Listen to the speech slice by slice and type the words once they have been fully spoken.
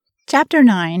Chapter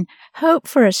 9, Hope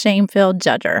for a Shame-Filled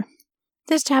Judger.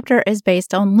 This chapter is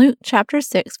based on Luke chapter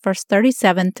 6, verse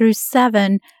 37 through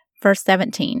 7, verse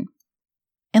 17.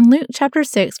 In Luke chapter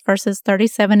 6, verses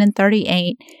 37 and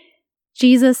 38,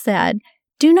 Jesus said,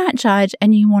 "Do not judge,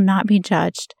 and you will not be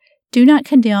judged. Do not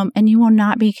condemn, and you will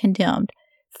not be condemned.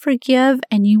 Forgive,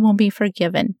 and you will be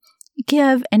forgiven.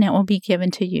 Give, and it will be given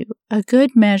to you. A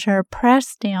good measure,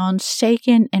 pressed down,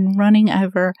 shaken, and running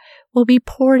over, will be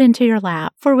poured into your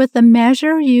lap. For with the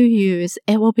measure you use,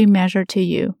 it will be measured to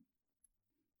you."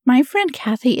 My friend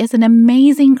Kathy is an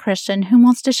amazing Christian who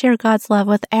wants to share God's love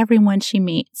with everyone she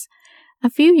meets. A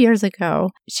few years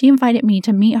ago, she invited me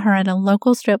to meet her at a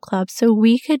local strip club so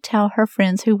we could tell her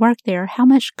friends who work there how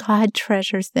much God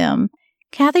treasures them.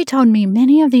 Kathy told me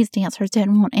many of these dancers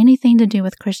didn't want anything to do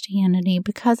with Christianity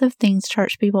because of things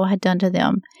church people had done to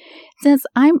them. Since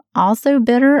I'm also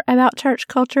bitter about church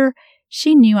culture,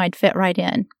 she knew I'd fit right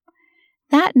in.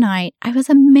 That night, I was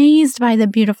amazed by the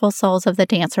beautiful souls of the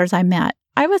dancers I met.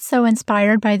 I was so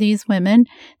inspired by these women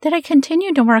that I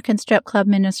continued to work in strip club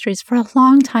ministries for a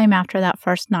long time after that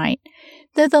first night.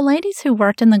 Though the ladies who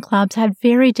worked in the clubs had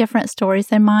very different stories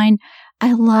than mine,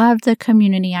 I loved the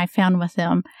community I found with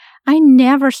them. I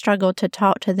never struggled to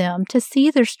talk to them, to see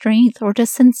their strength, or to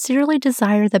sincerely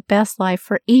desire the best life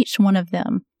for each one of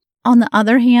them. On the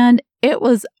other hand, it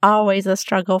was always a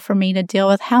struggle for me to deal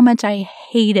with how much I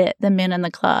hated the men in the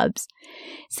clubs.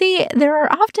 See, there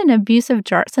are often abusive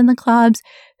jerks in the clubs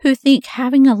who think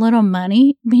having a little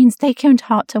money means they can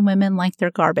talk to women like they're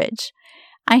garbage.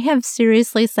 I have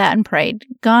seriously sat and prayed,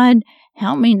 "God,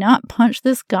 help me not punch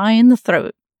this guy in the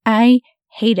throat." I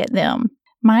hated them.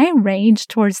 My rage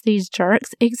towards these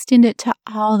jerks extended to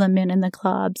all the men in the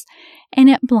clubs, and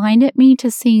it blinded me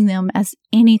to seeing them as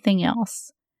anything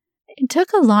else. It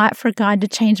took a lot for God to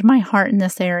change my heart in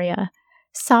this area.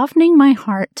 Softening my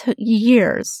heart took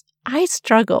years. I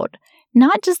struggled,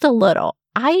 not just a little.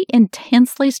 I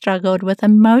intensely struggled with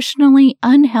emotionally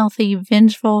unhealthy,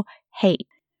 vengeful hate.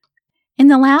 In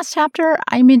the last chapter,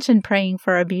 I mentioned praying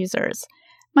for abusers.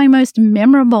 My most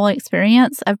memorable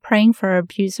experience of praying for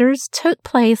abusers took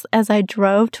place as I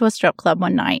drove to a strip club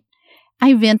one night.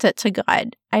 I vented to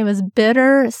God. I was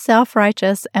bitter,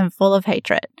 self-righteous, and full of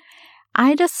hatred.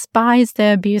 I despised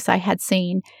the abuse I had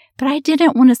seen, but I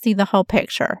didn't want to see the whole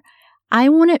picture. I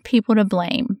wanted people to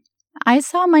blame. I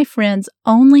saw my friends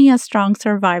only as strong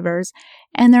survivors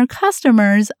and their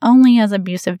customers only as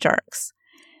abusive jerks.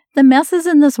 The messes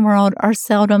in this world are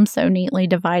seldom so neatly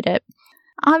divided.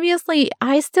 Obviously,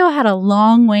 I still had a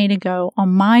long way to go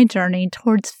on my journey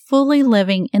towards fully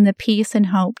living in the peace and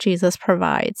hope Jesus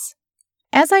provides.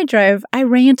 As I drove, I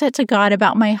ranted to God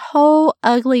about my whole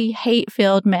ugly,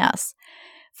 hate-filled mess.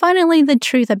 Finally, the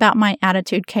truth about my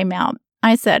attitude came out.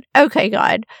 I said, "Okay,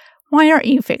 God, why aren't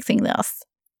you fixing this?"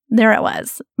 There it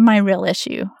was, my real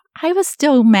issue. I was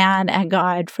still mad at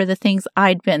God for the things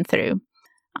I'd been through.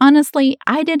 Honestly,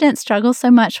 I didn't struggle so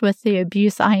much with the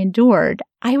abuse I endured.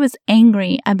 I was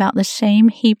angry about the shame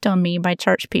heaped on me by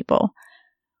church people.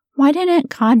 Why didn't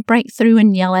God break through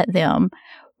and yell at them?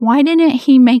 Why didn't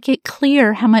He make it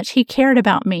clear how much He cared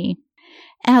about me?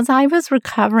 As I was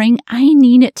recovering, I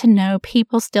needed to know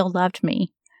people still loved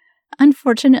me.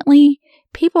 Unfortunately,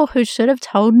 people who should have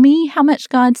told me how much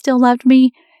God still loved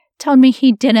me told me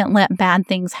He didn't let bad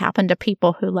things happen to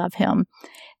people who love Him.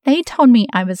 They told me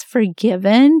I was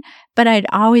forgiven, but I'd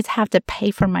always have to pay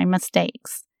for my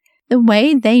mistakes. The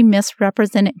way they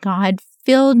misrepresented God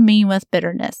filled me with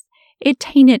bitterness. It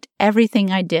tainted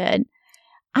everything I did.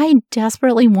 I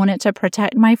desperately wanted to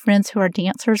protect my friends who are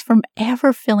dancers from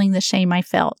ever feeling the shame I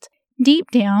felt. Deep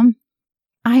down,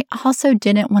 I also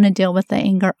didn't want to deal with the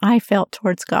anger I felt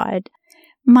towards God.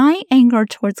 My anger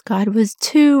towards God was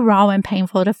too raw and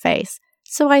painful to face,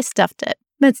 so I stuffed it.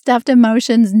 But stuffed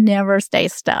emotions never stay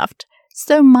stuffed,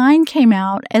 so mine came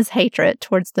out as hatred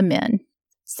towards the men.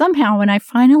 Somehow, when I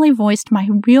finally voiced my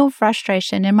real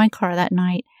frustration in my car that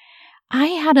night, I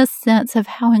had a sense of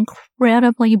how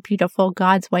incredibly beautiful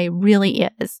God's way really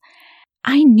is.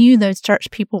 I knew those church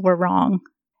people were wrong.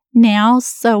 Now,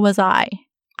 so was I.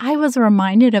 I was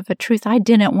reminded of a truth I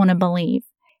didn't want to believe.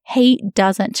 Hate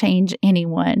doesn't change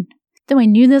anyone. Though I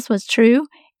knew this was true,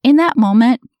 in that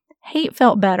moment, hate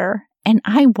felt better, and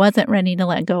I wasn't ready to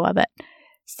let go of it.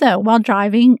 So, while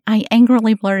driving, I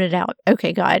angrily blurted out,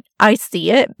 "Okay, God, I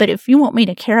see it, but if you want me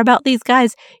to care about these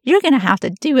guys, you're going to have to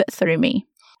do it through me.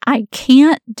 I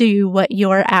can't do what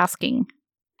you're asking."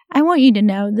 I want you to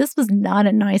know this was not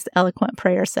a nice, eloquent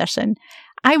prayer session.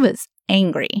 I was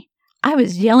angry. I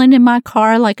was yelling in my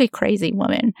car like a crazy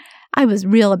woman. I was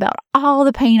real about all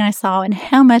the pain I saw and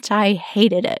how much I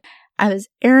hated it. I was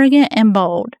arrogant and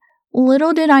bold.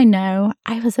 Little did I know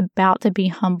I was about to be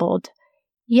humbled,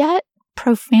 yet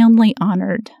profoundly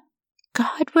honored.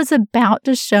 God was about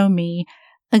to show me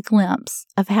a glimpse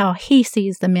of how He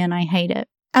sees the men I hated.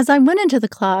 As I went into the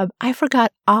club, I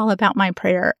forgot all about my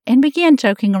prayer and began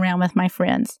joking around with my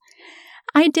friends.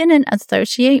 I didn't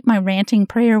associate my ranting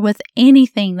prayer with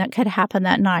anything that could happen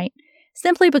that night,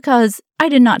 simply because I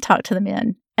did not talk to the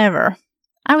men, ever.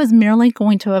 I was merely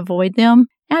going to avoid them,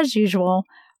 as usual,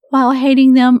 while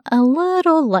hating them a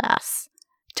little less.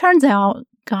 Turns out,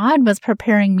 God was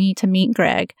preparing me to meet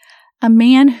Greg, a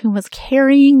man who was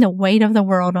carrying the weight of the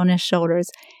world on his shoulders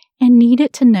and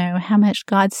needed to know how much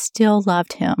God still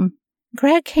loved him.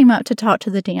 Greg came up to talk to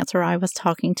the dancer I was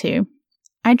talking to.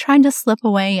 I tried to slip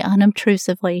away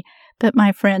unobtrusively, but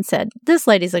my friend said, "This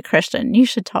lady's a Christian. You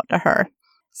should talk to her."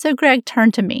 So Greg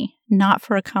turned to me, not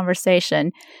for a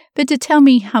conversation, but to tell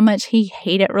me how much he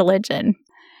hated religion.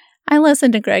 I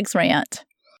listened to Greg's rant.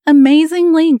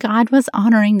 Amazingly, God was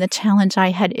honoring the challenge I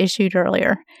had issued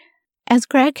earlier. As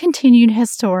Greg continued his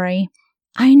story,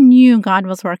 I knew God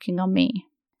was working on me.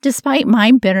 Despite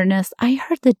my bitterness, I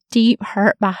heard the deep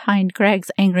hurt behind Greg's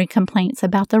angry complaints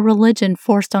about the religion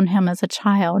forced on him as a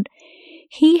child.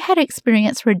 He had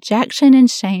experienced rejection and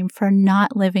shame for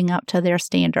not living up to their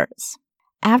standards.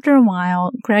 After a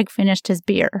while, Greg finished his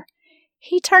beer.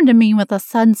 He turned to me with a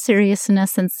sudden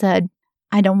seriousness and said,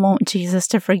 "I don't want Jesus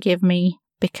to forgive me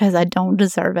because I don't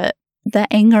deserve it." The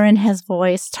anger in his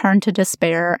voice turned to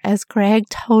despair as Greg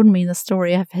told me the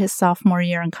story of his sophomore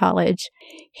year in college.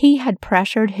 He had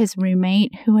pressured his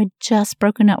roommate, who had just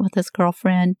broken up with his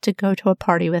girlfriend, to go to a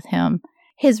party with him.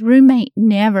 His roommate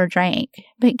never drank,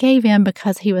 but gave in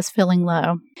because he was feeling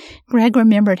low. Greg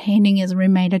remembered handing his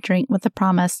roommate a drink with the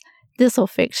promise, "This'll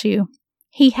fix you."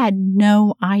 He had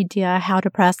no idea how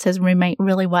depressed his roommate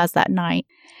really was that night.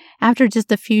 After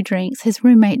just a few drinks, his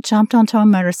roommate jumped onto a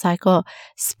motorcycle,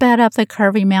 sped up the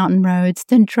curvy mountain roads,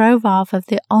 then drove off of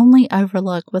the only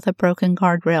overlook with a broken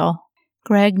guardrail.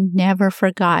 Greg never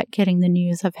forgot getting the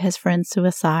news of his friend's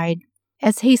suicide.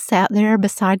 As he sat there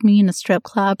beside me in a strip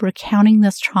club recounting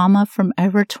this trauma from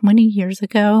over 20 years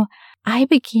ago, I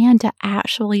began to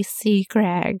actually see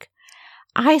Greg.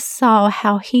 I saw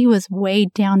how he was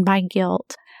weighed down by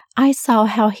guilt. I saw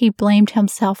how he blamed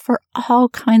himself for all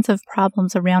kinds of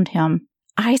problems around him.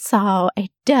 I saw a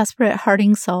desperate,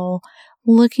 hurting soul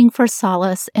looking for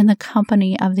solace in the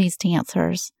company of these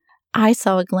dancers. I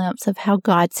saw a glimpse of how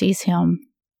God sees him.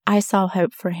 I saw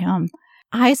hope for him.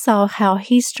 I saw how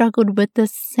he struggled with the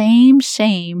same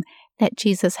shame that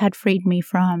Jesus had freed me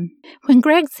from. When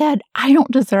Greg said, "I don't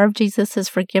deserve Jesus'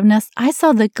 forgiveness," I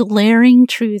saw the glaring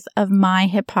truth of my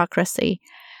hypocrisy.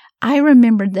 I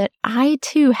remembered that I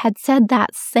too had said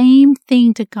that same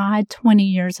thing to God 20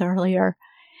 years earlier.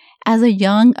 As a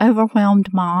young,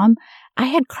 overwhelmed mom, I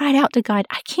had cried out to God,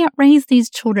 "I can't raise these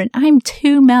children. I'm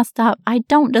too messed up. I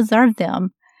don't deserve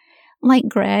them." Like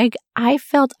Greg, I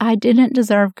felt I didn't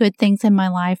deserve good things in my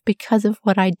life because of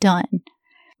what I'd done.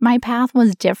 My path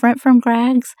was different from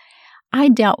Greg's. I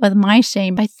dealt with my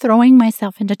shame by throwing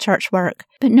myself into church work,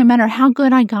 but no matter how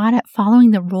good I got at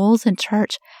following the rules in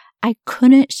church, I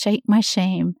couldn't shake my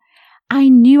shame. I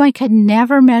knew I could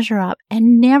never measure up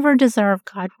and never deserve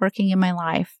God working in my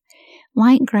life.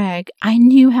 Like Greg, I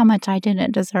knew how much I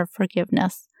didn't deserve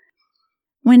forgiveness.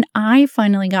 When I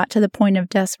finally got to the point of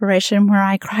desperation where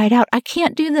I cried out, "I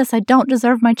can't do this. I don't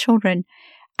deserve my children,"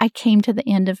 I came to the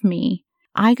end of me.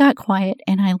 I got quiet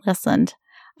and I listened.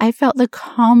 I felt the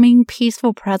calming,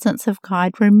 peaceful presence of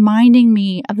God reminding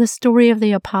me of the story of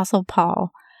the Apostle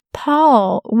Paul.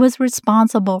 Paul was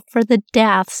responsible for the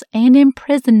deaths and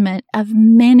imprisonment of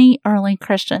many early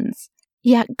Christians.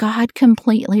 Yet God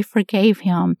completely forgave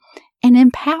him and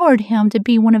empowered him to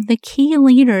be one of the key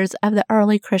leaders of the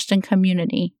early Christian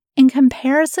community. In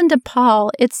comparison to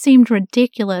Paul, it seemed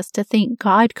ridiculous to think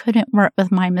God couldn't work with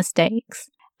my mistakes.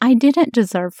 I didn't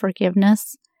deserve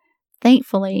forgiveness.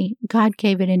 Thankfully, God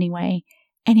gave it anyway,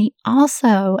 and He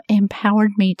also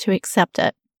empowered me to accept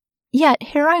it. Yet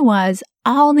here I was,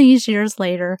 all these years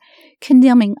later,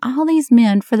 condemning all these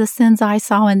men for the sins I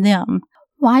saw in them.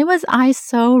 Why was I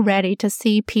so ready to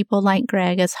see people like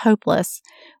Greg as hopeless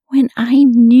when I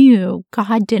knew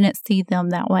God didn't see them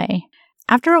that way?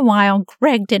 After a while,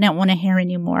 Greg didn't want to hear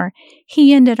anymore.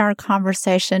 He ended our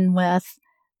conversation with,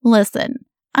 "Listen,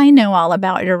 I know all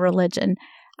about your religion.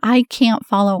 I can't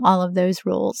follow all of those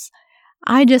rules.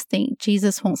 I just think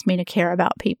Jesus wants me to care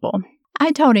about people."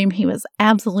 I told him he was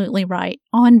absolutely right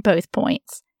on both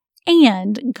points,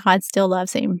 and God still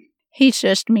loves him. He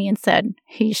shushed me and said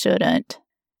he shouldn't.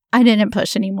 I didn't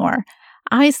push anymore.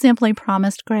 I simply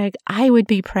promised Greg I would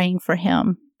be praying for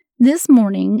him. This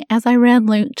morning, as I read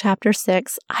Luke chapter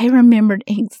 6, I remembered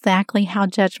exactly how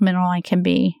judgmental I can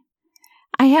be.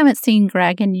 I haven't seen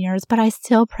Greg in years, but I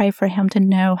still pray for him to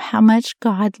know how much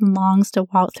God longs to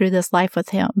walk through this life with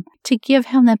him, to give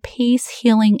him the peace,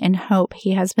 healing, and hope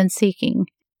he has been seeking.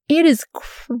 It is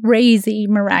crazy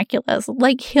miraculous,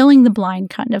 like healing the blind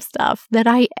kind of stuff, that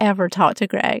I ever talked to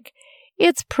Greg.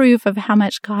 It's proof of how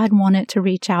much God wanted to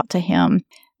reach out to him.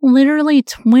 Literally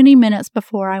 20 minutes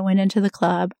before I went into the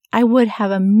club, I would have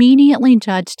immediately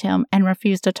judged him and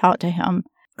refused to talk to him.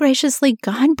 Graciously,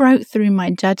 God broke through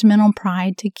my judgmental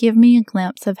pride to give me a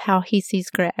glimpse of how he sees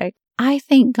Greg. I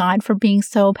thank God for being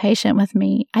so patient with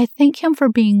me. I thank him for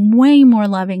being way more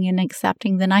loving and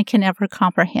accepting than I can ever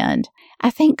comprehend. I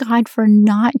thank God for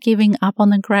not giving up on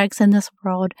the Gregs in this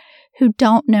world who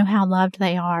don't know how loved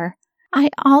they are. I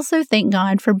also thank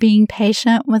God for being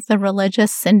patient with the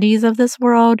religious Cindys of this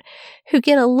world who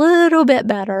get a little bit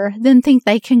better, then think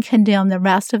they can condemn the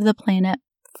rest of the planet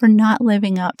for not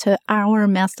living up to our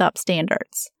messed up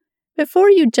standards. Before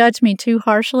you judge me too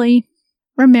harshly,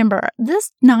 remember,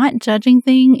 this not judging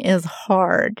thing is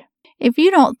hard. If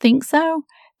you don't think so,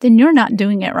 then you're not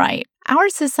doing it right. Our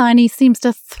society seems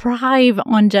to thrive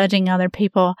on judging other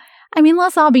people. I mean,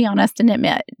 let's all be honest and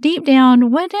admit, deep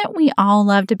down, wouldn't we all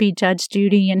love to be Judge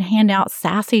Judy and hand out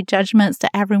sassy judgments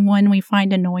to everyone we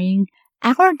find annoying?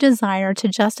 Our desire to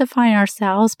justify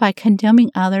ourselves by condemning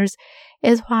others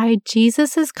is why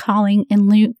Jesus' calling in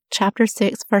Luke chapter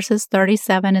 6, verses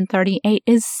 37 and 38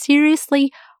 is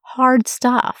seriously hard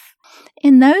stuff.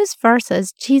 In those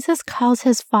verses, Jesus calls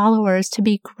his followers to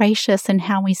be gracious in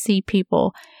how we see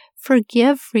people,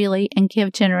 forgive freely, and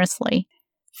give generously.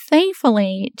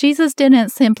 Thankfully, Jesus didn't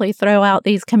simply throw out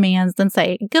these commands and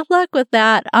say, "Good luck with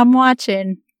that, I'm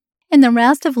watching." In the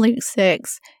rest of Luke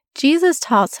 6, Jesus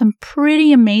taught some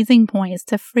pretty amazing points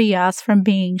to free us from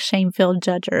being shame-filled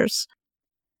judgers.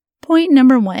 Point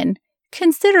number 1,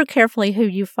 consider carefully who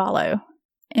you follow.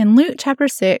 In Luke chapter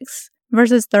 6,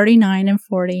 verses 39 and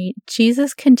 40,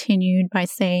 Jesus continued by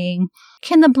saying,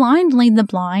 "Can the blind lead the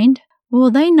blind?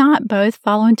 Will they not both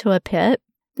fall into a pit?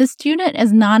 The student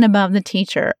is not above the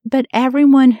teacher, but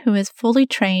everyone who is fully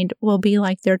trained will be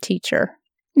like their teacher."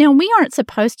 Now, we aren't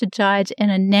supposed to judge in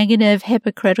a negative,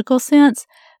 hypocritical sense,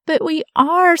 but we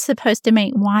are supposed to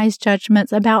make wise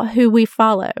judgments about who we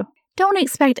follow. Don't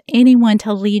expect anyone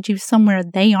to lead you somewhere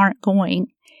they aren't going.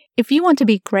 If you want to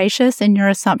be gracious in your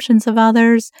assumptions of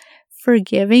others,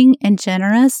 forgiving and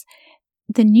generous,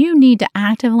 then you need to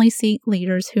actively seek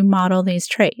leaders who model these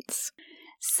traits.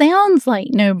 Sounds like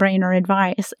no-brainer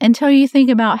advice until you think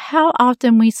about how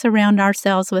often we surround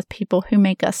ourselves with people who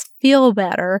make us feel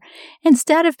better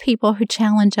instead of people who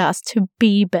challenge us to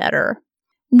be better.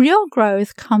 Real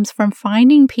growth comes from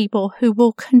finding people who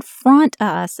will confront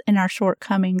us in our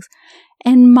shortcomings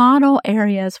and model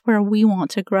areas where we want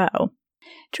to grow.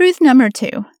 Truth number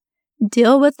 2,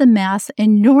 deal with the mess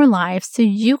in your life so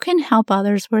you can help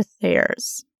others with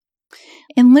theirs.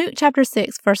 In Luke chapter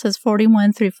 6, verses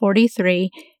 41 through 43,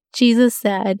 Jesus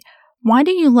said, "Why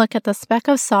do you look at the speck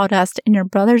of sawdust in your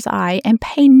brother's eye and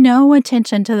pay no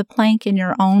attention to the plank in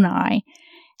your own eye?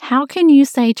 How can you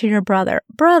say to your brother,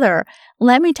 'Brother,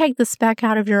 let me take the speck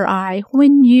out of your eye,'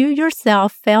 when you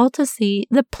yourself fail to see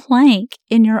the plank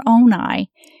in your own eye?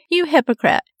 You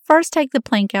hypocrite! First take the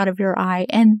plank out of your eye,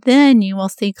 and then you will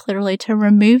see clearly to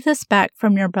remove the speck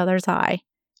from your brother's eye."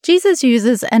 Jesus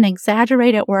uses an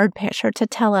exaggerated word picture to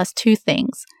tell us 2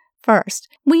 things. First,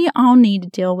 we all need to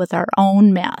deal with our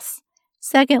own mess.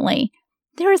 Secondly,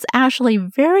 there is actually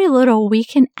very little we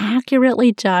can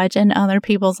accurately judge in other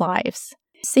people's lives.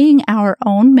 Seeing our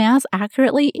own mess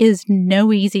accurately is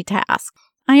no easy task.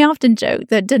 I often joke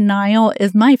that denial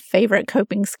is my favorite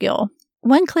coping skill.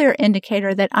 One clear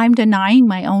indicator that I'm denying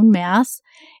my own mess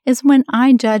is when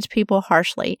I judge people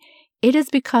harshly. It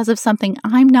is because of something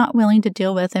I'm not willing to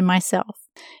deal with in myself.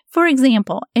 For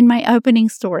example, in my opening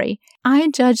story, I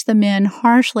judged the men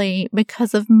harshly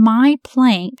because of my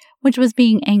plank, which was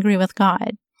being angry with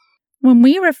God. When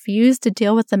we refuse to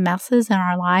deal with the messes in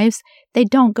our lives, they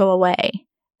don't go away.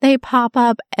 They pop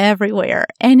up everywhere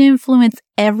and influence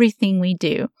everything we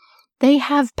do. They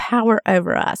have power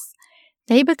over us.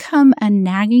 They become a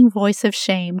nagging voice of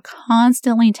shame,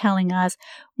 constantly telling us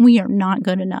we are not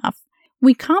good enough.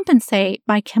 We compensate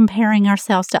by comparing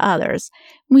ourselves to others.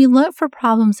 We look for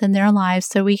problems in their lives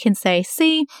so we can say,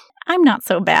 "See, I'm not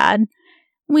so bad."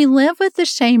 We live with the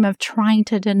shame of trying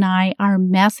to deny our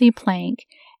messy plank,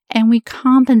 and we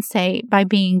compensate by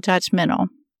being judgmental.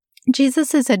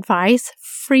 Jesus' advice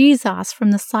frees us from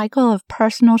the cycle of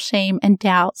personal shame and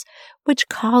doubts, which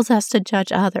cause us to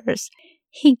judge others.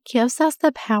 He gives us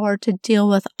the power to deal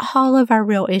with all of our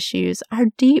real issues, our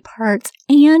deep hurts,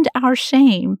 and our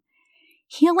shame.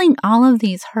 Healing all of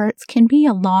these hurts can be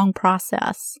a long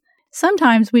process.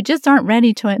 Sometimes we just aren't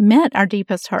ready to admit our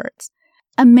deepest hurts.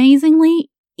 Amazingly,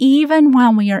 even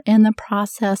while we are in the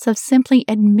process of simply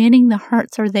admitting the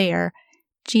hurts are there,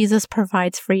 Jesus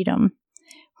provides freedom.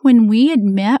 When we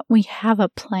admit we have a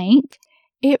plank,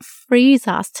 it frees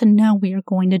us to know we are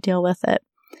going to deal with it.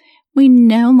 We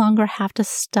no longer have to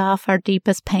stuff our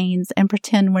deepest pains and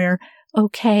pretend we're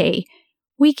okay.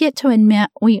 We get to admit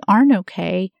we aren't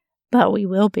okay, but we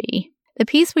will be. The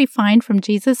peace we find from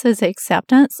Jesus'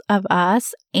 acceptance of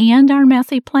us and our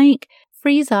messy plank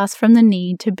frees us from the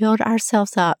need to build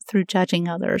ourselves up through judging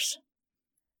others.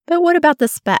 But what about the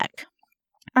speck?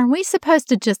 Are we supposed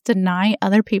to just deny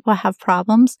other people have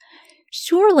problems?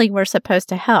 Surely we're supposed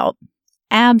to help.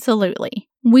 Absolutely.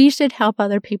 We should help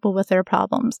other people with their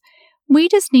problems. We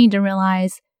just need to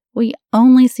realize we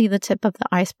only see the tip of the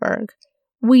iceberg.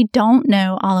 We don't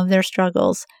know all of their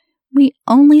struggles. We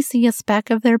only see a speck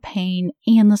of their pain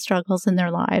and the struggles in their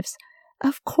lives.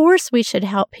 Of course, we should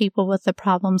help people with the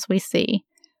problems we see.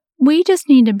 We just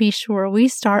need to be sure we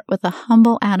start with a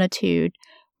humble attitude,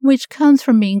 which comes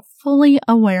from being fully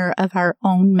aware of our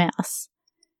own mess,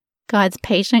 God's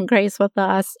patient grace with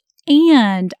us,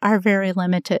 and our very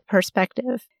limited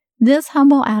perspective. This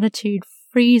humble attitude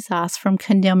frees us from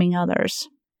condemning others.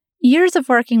 Years of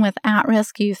working with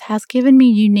at-risk youth has given me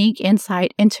unique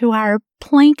insight into our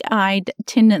plank-eyed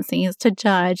tendencies to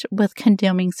judge with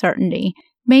condemning certainty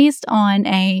based on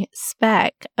a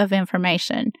speck of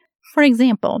information. For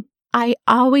example, I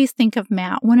always think of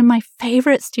Matt, one of my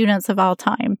favorite students of all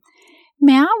time.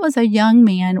 Matt was a young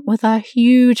man with a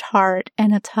huge heart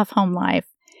and a tough home life.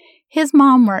 His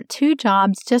mom worked 2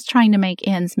 jobs just trying to make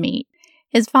ends meet.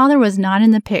 His father was not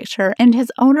in the picture, and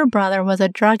his older brother was a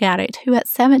drug addict who at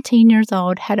 17 years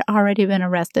old had already been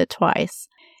arrested twice.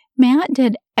 Matt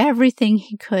did everything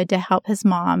he could to help his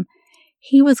mom.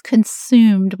 He was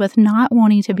consumed with not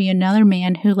wanting to be another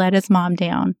man who let his mom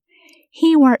down.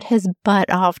 He worked his butt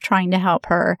off trying to help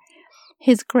her.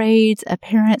 His grades,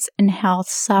 appearance, and health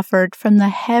suffered from the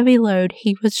heavy load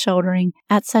he was shouldering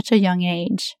at such a young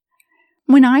age.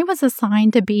 When I was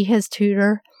assigned to be his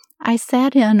tutor, I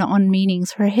sat in on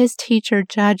meetings where his teacher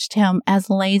judged him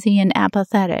as lazy and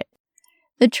apathetic.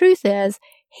 The truth is,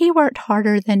 he worked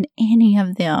harder than any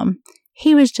of them.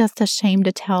 He was just ashamed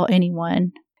to tell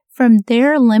anyone. From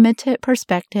their limited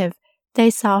perspective, they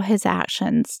saw his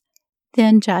actions,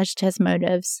 then judged his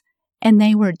motives, and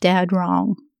they were dead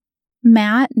wrong.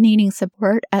 Matt needing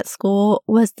support at school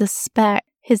was the speck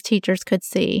his teachers could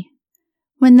see.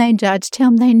 When they judged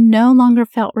him, they no longer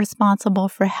felt responsible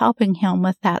for helping him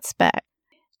with that speck.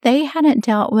 They hadn't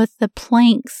dealt with the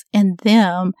planks in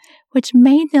them, which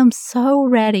made them so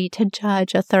ready to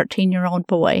judge a 13-year-old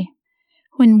boy.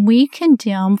 When we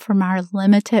condemn from our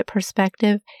limited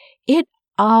perspective, it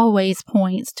always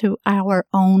points to our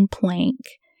own plank.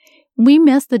 We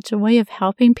miss the joy of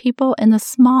helping people in the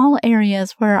small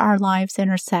areas where our lives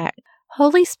intersect.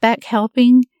 Holy speck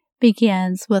helping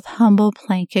begins with humble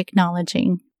plank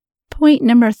acknowledging. Point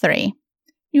number 3.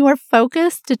 Your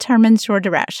focus determines your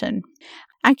direction.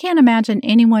 I can't imagine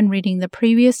anyone reading the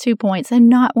previous 2 points and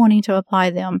not wanting to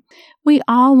apply them. We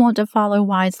all want to follow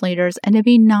wise leaders and to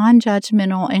be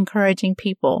non-judgmental, encouraging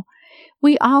people.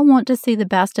 We all want to see the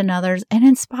best in others and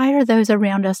inspire those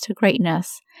around us to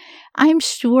greatness. I'm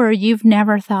sure you've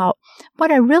never thought, what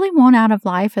I really want out of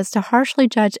life is to harshly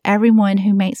judge everyone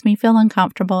who makes me feel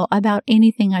uncomfortable about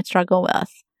anything I struggle with.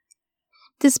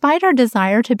 Despite our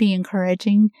desire to be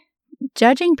encouraging,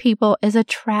 judging people is a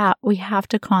trap we have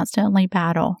to constantly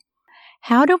battle.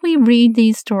 How do we read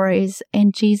these stories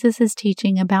and Jesus'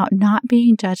 teaching about not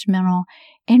being judgmental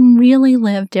and really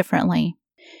live differently?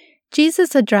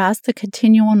 Jesus addressed the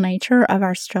continual nature of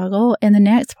our struggle in the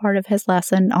next part of his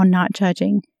lesson on not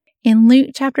judging. In Luke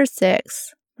chapter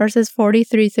 6, verses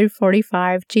 43 through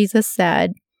 45, Jesus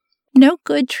said, "No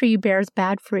good tree bears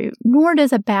bad fruit, nor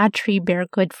does a bad tree bear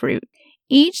good fruit.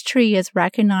 Each tree is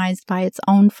recognized by its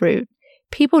own fruit.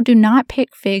 People do not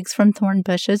pick figs from thorn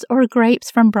bushes or grapes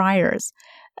from briars.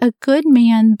 A good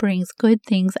man brings good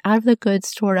things out of the good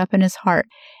stored up in his heart,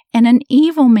 and an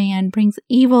evil man brings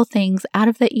evil things out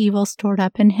of the evil stored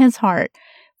up in his heart.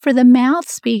 For the mouth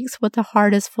speaks what the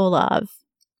heart is full of."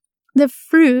 The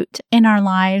fruit in our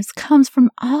lives comes from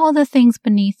all the things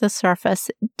beneath the surface,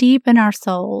 deep in our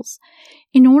souls.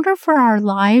 In order for our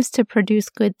lives to produce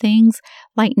good things,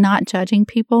 like not judging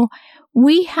people,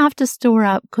 we have to store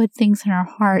up good things in our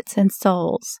hearts and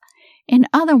souls. In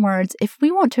other words, if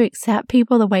we want to accept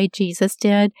people the way Jesus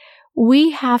did,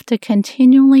 We have to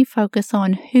continually focus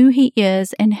on who He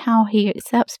is and how He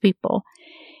accepts people.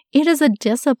 It is a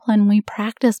discipline we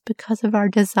practice because of our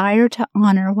desire to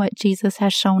honor what Jesus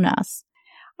has shown us.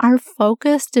 Our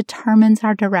focus determines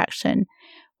our direction.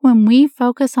 When we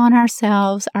focus on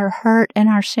ourselves, our hurt, and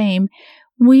our shame,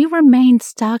 we remain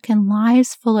stuck in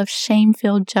lives full of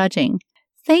shame-filled judging.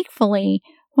 Thankfully,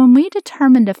 when we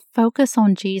determine to focus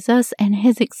on Jesus and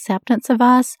His acceptance of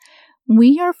us,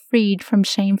 we are freed from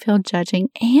shame-filled judging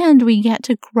and we get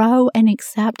to grow and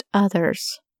accept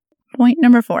others. Point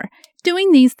number 4.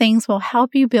 Doing these things will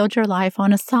help you build your life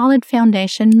on a solid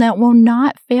foundation that will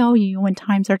not fail you when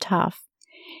times are tough.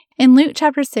 In Luke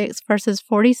chapter 6, verses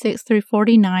 46 through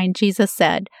 49, Jesus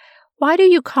said, "Why do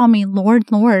you call me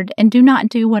Lord, Lord, and do not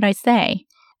do what I say?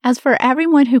 As for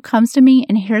everyone who comes to me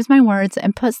and hears my words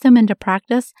and puts them into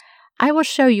practice, I will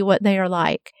show you what they are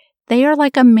like. They are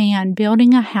like a man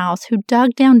building a house who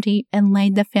dug down deep and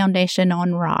laid the foundation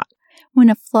on rock. When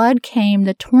a flood came,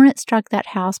 the torrent struck that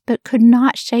house, but could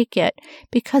not shake it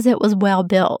because it was well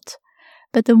built.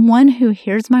 But the one who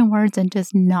hears my words and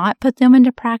does not put them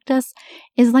into practice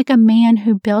is like a man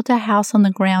who built a house on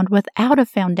the ground without a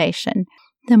foundation.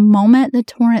 The moment the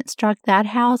torrent struck that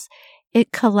house,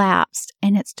 it collapsed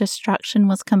and its destruction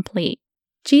was complete."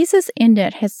 Jesus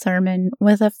ended his sermon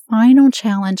with a final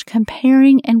challenge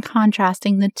comparing and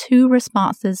contrasting the two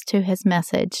responses to his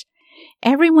message.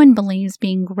 Everyone believes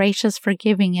being gracious,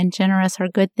 forgiving, and generous are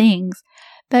good things,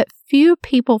 but few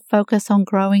people focus on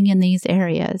growing in these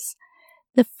areas.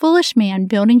 The foolish man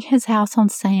building his house on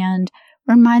sand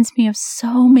reminds me of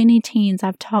so many teens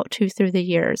I've talked to through the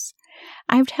years.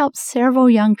 I've helped several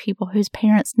young people whose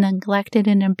parents neglected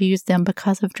and abused them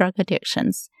because of drug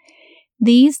addictions.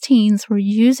 These teens were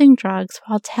using drugs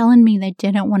while telling me they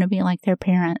didn't want to be like their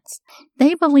parents.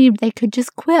 They believed they could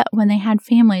just quit when they had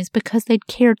families because they'd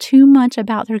care too much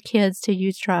about their kids to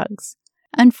use drugs.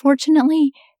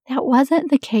 Unfortunately, that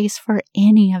wasn't the case for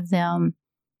any of them.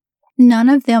 None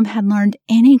of them had learned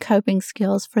any coping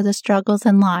skills for the struggles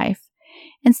in life.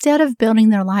 Instead of building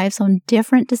their lives on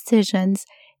different decisions,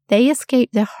 they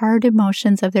escaped the hard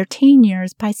emotions of their teen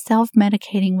years by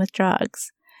self-medicating with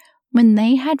drugs. When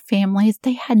they had families,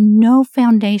 they had no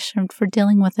foundation for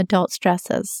dealing with adult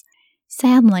stresses.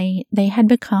 Sadly, they had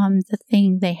become the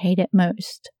thing they hated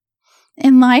most.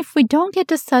 In life, we don't get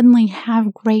to suddenly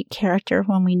have great character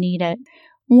when we need it.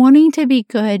 Wanting to be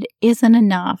good isn't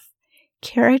enough.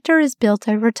 Character is built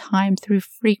over time through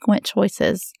frequent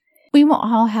choices. We will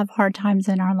all have hard times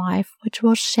in our life, which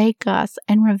will shake us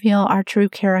and reveal our true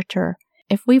character.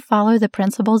 If we follow the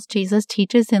principles Jesus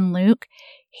teaches in Luke,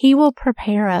 He will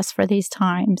prepare us for these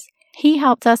times. He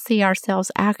helps us see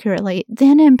ourselves accurately,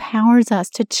 then empowers us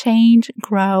to change,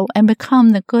 grow, and become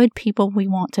the good people we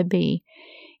want to be.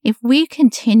 If we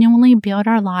continually build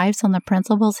our lives on the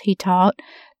principles He taught,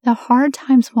 the hard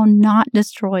times will not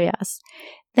destroy us.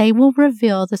 They will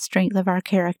reveal the strength of our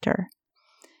character.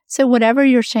 So whatever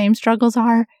your shame struggles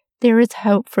are, there is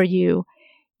hope for you.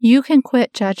 You can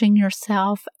quit judging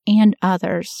yourself and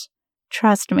others.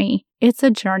 Trust me, it's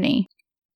a journey.